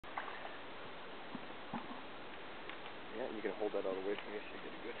You can hold that out away from you so you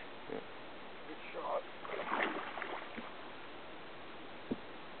get a good, good shot.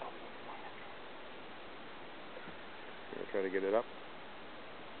 Try to get it up.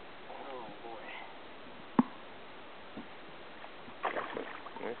 Oh boy.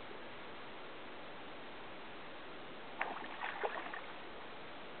 Nice.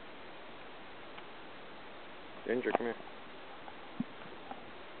 Ginger, come here.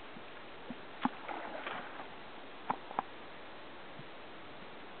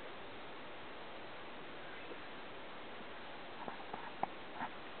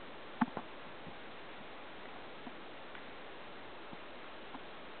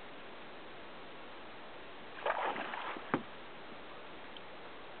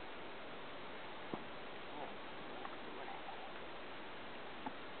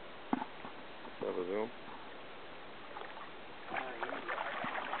 Have a zoom.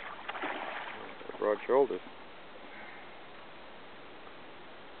 Broad shoulders.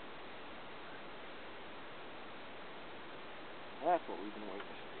 That's what we've been waiting to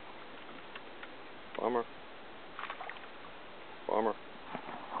see. Bomber. Bomber.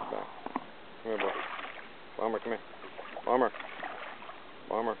 Back. Come here, boy. Bomber, come here. Bomber.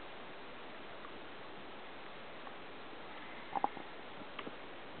 Bomber.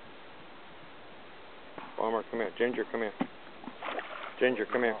 Bomber, come here. Ginger, come here. Ginger,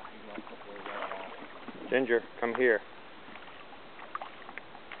 come here. Ginger, come here.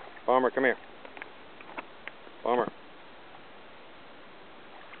 Bomber, come here. Bomber.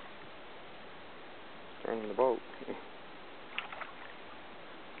 Turning the boat. Yep.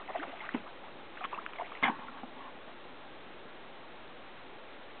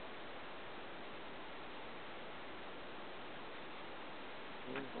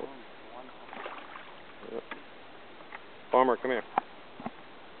 Bomber, come here.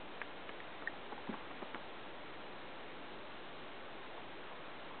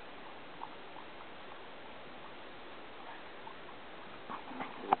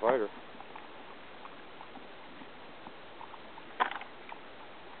 He's a fighter.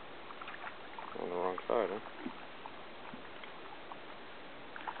 On the wrong side, huh?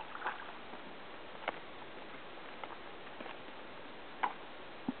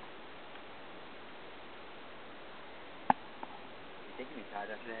 I think he'd be tied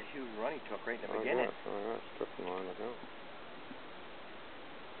after that huge run he took right in the beginning. Oh yeah, it's took him long to go.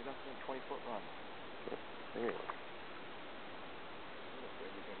 He left him a 20-foot run. Anyway.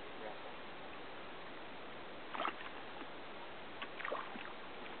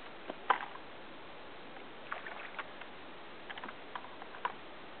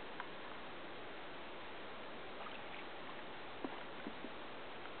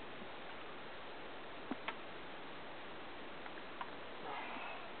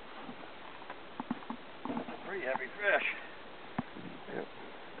 Pretty heavy fish. Yep.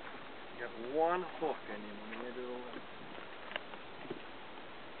 You got one hook in him on the end of the line.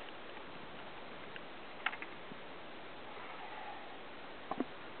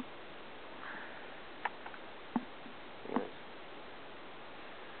 Nice.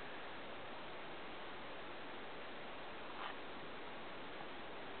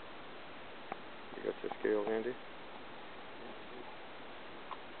 You got your scale handy?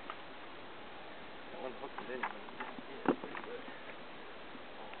 One hook is in, but it's pretty good.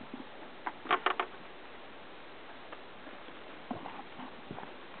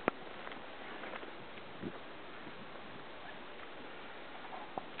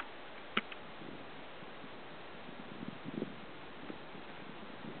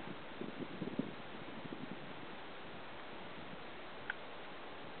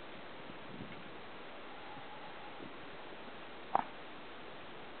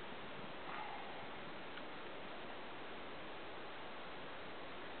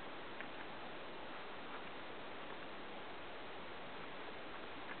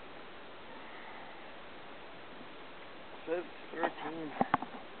 Says 13,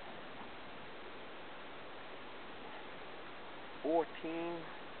 14,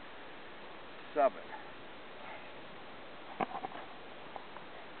 7.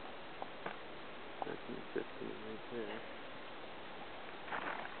 $13.50 right there.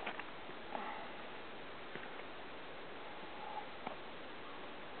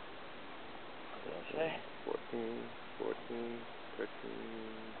 What did I say? 14, 13.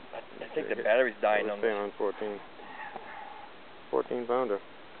 I think the battery's dying on Stay this. on 14. 14 pounder. At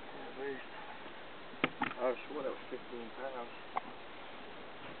least. I was sure that was 15 pounds.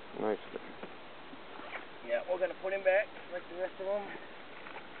 Nice. Yeah, we're going to put him back like the rest of them.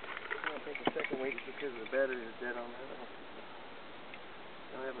 I'm going to take a second weight because the battery is dead on that one.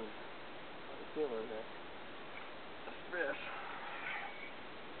 I haven't. I feel that. this.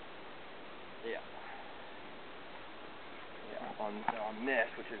 Yeah. Yeah, on this,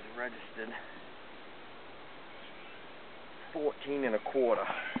 which is registered 14 1/4.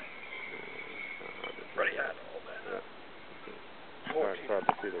 Pretty hard to hold that up. Yeah. It's hard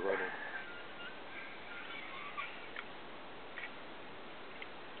to see the writing.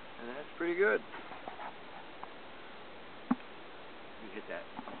 And that's pretty good. You hit that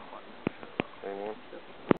button. Same one?